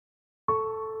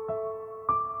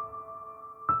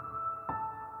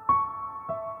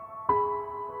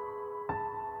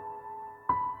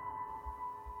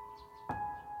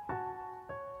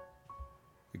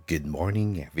Good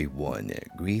morning, everyone.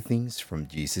 Greetings from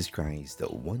Jesus Christ, the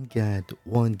one God,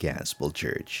 one Gospel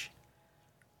Church.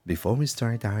 Before we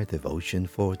start our devotion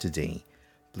for today,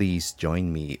 please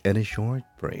join me in a short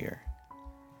prayer.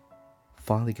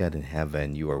 Father God in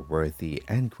heaven, you are worthy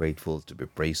and grateful to be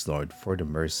praised, Lord, for the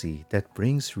mercy that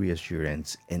brings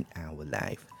reassurance in our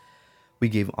life. We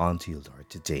give unto you, Lord,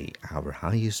 today our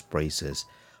highest praises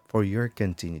for your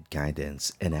continued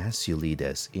guidance and as you lead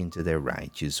us into the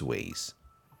righteous ways.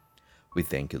 We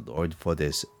thank you, Lord, for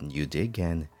this new day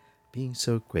again, being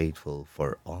so grateful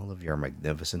for all of your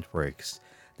magnificent works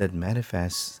that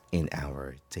manifest in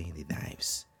our daily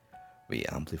lives. We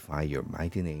amplify your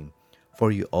mighty name, for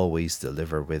you always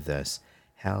deliver with us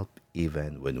help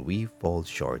even when we fall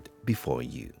short before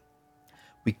you.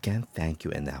 We can't thank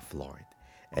you enough, Lord,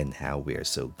 and how we are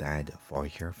so glad for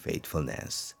your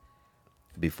faithfulness.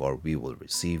 Before we will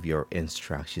receive your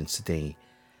instructions today,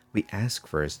 we ask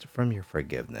first from your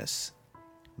forgiveness.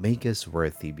 Make us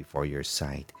worthy before your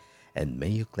sight, and may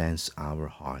you cleanse our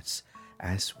hearts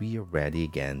as we are ready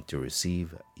again to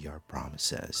receive your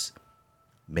promises.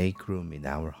 Make room in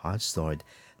our hearts, Lord,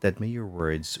 that may your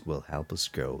words will help us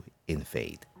grow in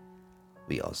faith.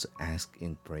 We also ask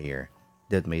in prayer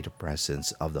that may the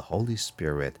presence of the Holy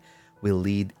Spirit will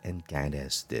lead and guide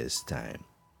us this time.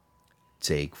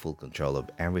 Take full control of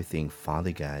everything,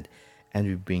 Father God, and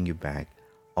we bring you back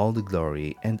all the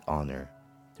glory and honor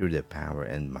through the power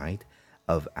and might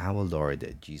of our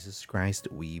Lord Jesus Christ,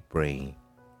 we pray.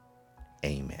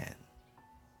 Amen.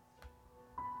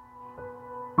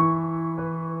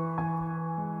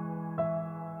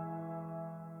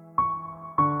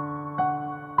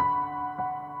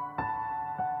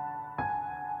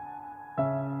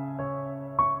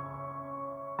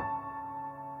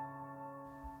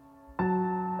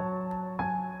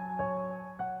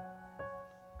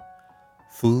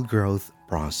 Full growth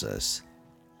process.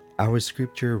 Our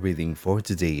scripture reading for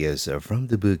today is from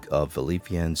the book of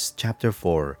Philippians, chapter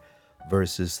 4,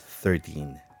 verses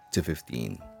 13 to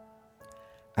 15.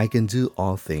 I can do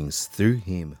all things through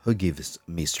him who gives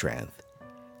me strength.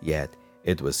 Yet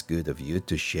it was good of you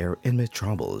to share in my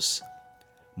troubles.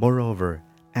 Moreover,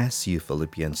 as you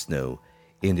Philippians know,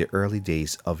 in the early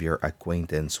days of your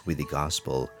acquaintance with the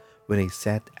gospel, when I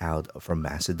set out from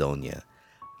Macedonia,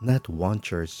 not one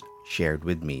church shared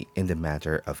with me in the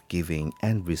matter of giving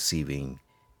and receiving,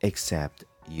 except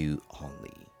you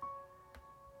only.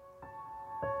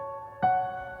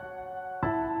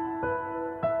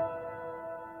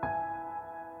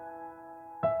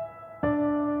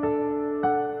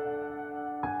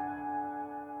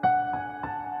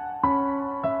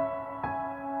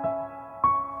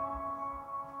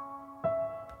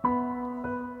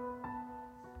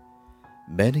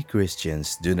 Many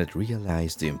Christians do not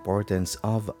realize the importance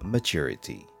of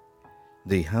maturity.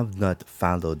 They have not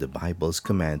followed the Bible's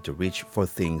command to reach for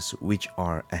things which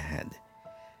are ahead.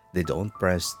 They don't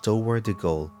press toward the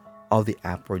goal of the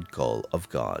upward call of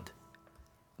God.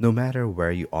 No matter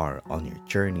where you are on your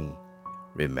journey,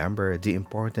 remember the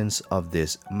importance of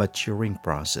this maturing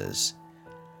process.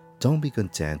 Don't be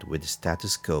content with the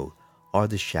status quo or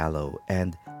the shallow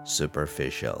and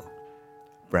superficial.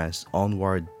 Press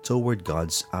onward toward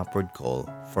God's upward call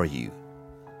for you.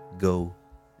 Go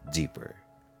deeper.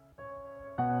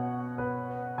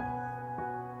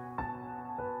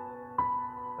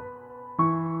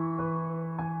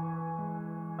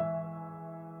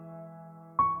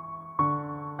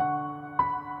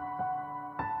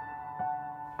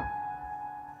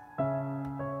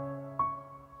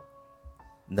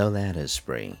 Now let us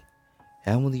pray.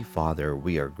 Heavenly Father,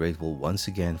 we are grateful once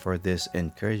again for this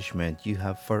encouragement you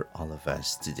have for all of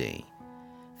us today.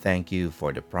 Thank you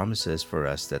for the promises for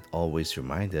us that always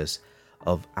remind us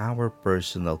of our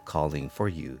personal calling for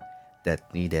you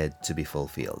that needed to be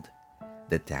fulfilled.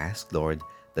 The task, Lord,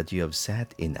 that you have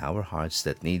set in our hearts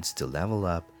that needs to level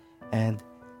up and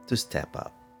to step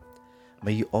up.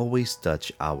 May you always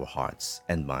touch our hearts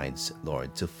and minds,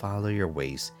 Lord, to follow your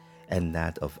ways and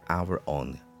that of our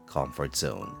own comfort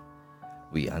zone.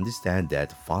 We understand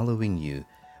that following you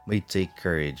may take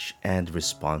courage and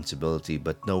responsibility,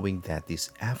 but knowing that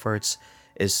these efforts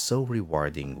is so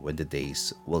rewarding when the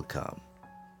days will come.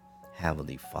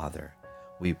 Heavenly Father,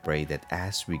 we pray that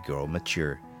as we grow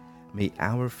mature, may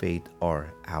our faith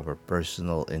or our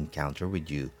personal encounter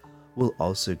with you will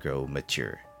also grow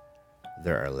mature.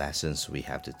 There are lessons we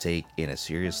have to take in a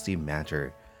seriously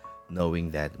matter, knowing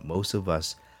that most of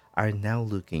us are now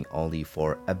looking only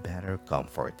for a better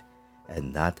comfort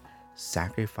and not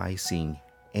sacrificing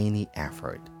any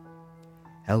effort.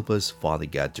 Help us, Father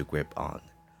God, to grip on,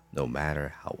 no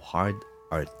matter how hard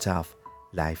or tough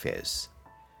life is.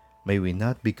 May we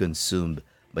not be consumed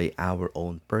by our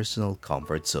own personal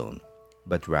comfort zone,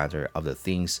 but rather of the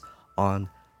things on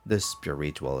the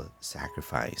spiritual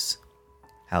sacrifice.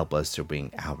 Help us to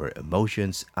bring our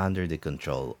emotions under the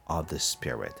control of the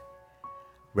Spirit.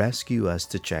 Rescue us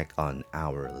to check on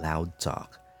our loud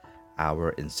talk, our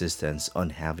insistence on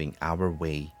having our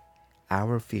way,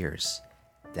 our fears,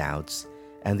 doubts,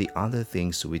 and the other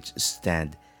things which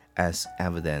stand as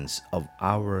evidence of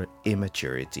our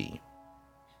immaturity.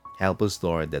 Help us,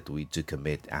 Lord, that we to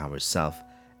commit ourselves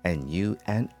anew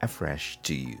and afresh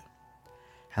to you.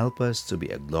 Help us to be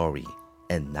a glory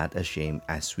and not ashamed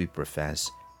as we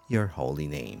profess your holy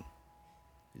name.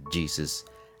 Jesus,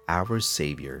 our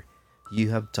Savior, you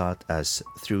have taught us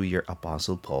through your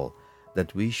Apostle Paul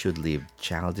that we should leave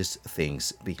childish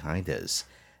things behind us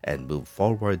and move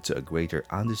forward to a greater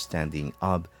understanding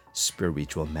of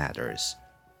spiritual matters.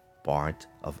 Part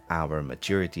of our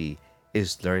maturity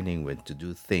is learning when to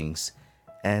do things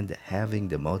and having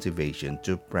the motivation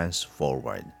to press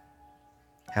forward.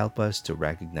 Help us to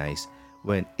recognize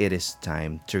when it is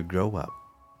time to grow up.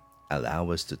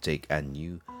 Allow us to take on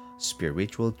new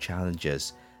spiritual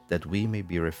challenges that we may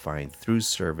be refined through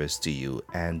service to you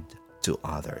and to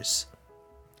others.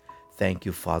 Thank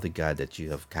you, Father God, that you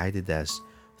have guided us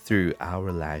through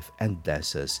our life and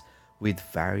blessed us with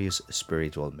various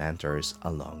spiritual mentors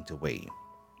along the way.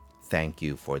 Thank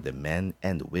you for the men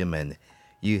and women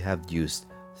you have used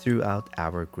throughout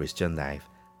our Christian life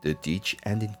to teach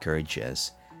and encourage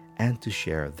us and to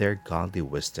share their godly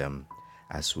wisdom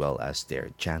as well as their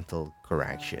gentle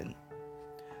correction.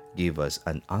 Give us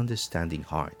an understanding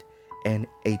heart and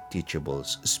a teachable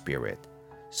spirit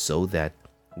so that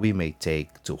we may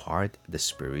take to heart the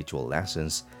spiritual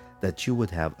lessons that you would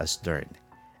have us learn,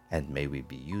 and may we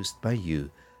be used by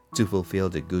you to fulfill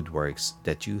the good works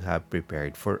that you have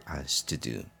prepared for us to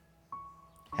do.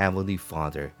 Heavenly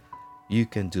Father, you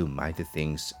can do mighty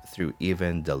things through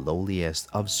even the lowliest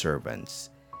of servants.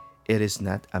 It is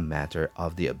not a matter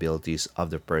of the abilities of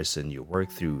the person you work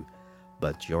through,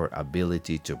 but your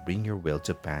ability to bring your will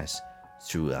to pass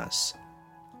through us.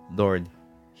 Lord,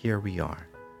 here we are,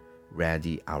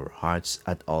 ready our hearts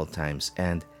at all times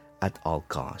and at all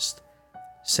cost.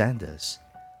 Send us,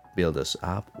 build us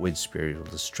up with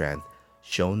spiritual strength,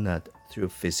 shown not through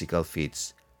physical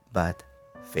feats, but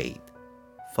faith.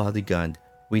 Father God,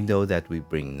 we know that we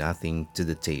bring nothing to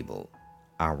the table.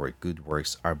 Our good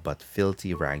works are but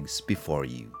filthy rags before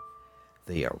you.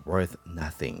 They are worth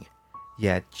nothing,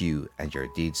 yet you and your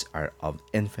deeds are of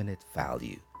infinite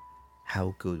value.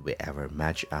 How could we ever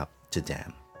match up to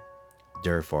them?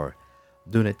 Therefore,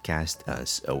 do not cast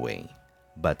us away,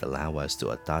 but allow us to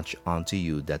attach unto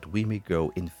you that we may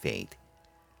grow in faith.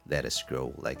 Let us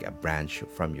grow like a branch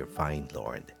from your vine,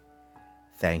 Lord.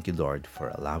 Thank you, Lord, for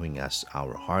allowing us,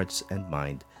 our hearts and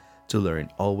mind, to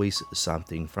learn always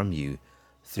something from you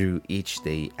through each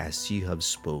day as you have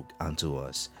spoke unto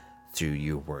us through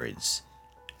your words.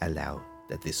 Allow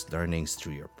that these learnings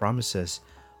through your promises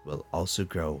will also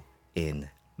grow in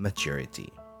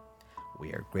maturity.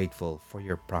 We are grateful for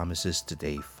your promises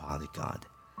today, Father God.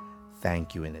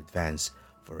 Thank you in advance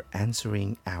for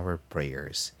answering our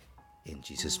prayers. In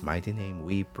Jesus' mighty name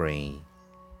we pray.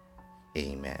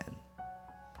 Amen.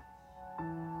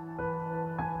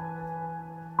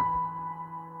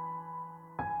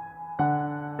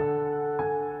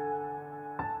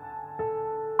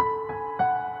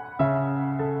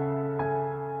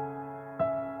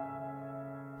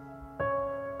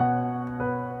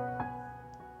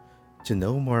 To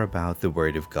know more about the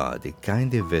Word of God,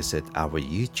 kindly visit our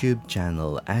YouTube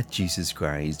channel at Jesus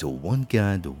Christ, One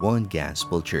God, One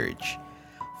Gospel Church.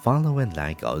 Follow and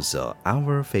like also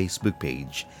our Facebook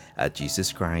page at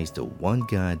Jesus Christ, One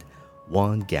God,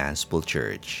 One Gospel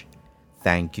Church.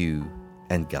 Thank you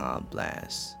and God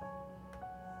bless.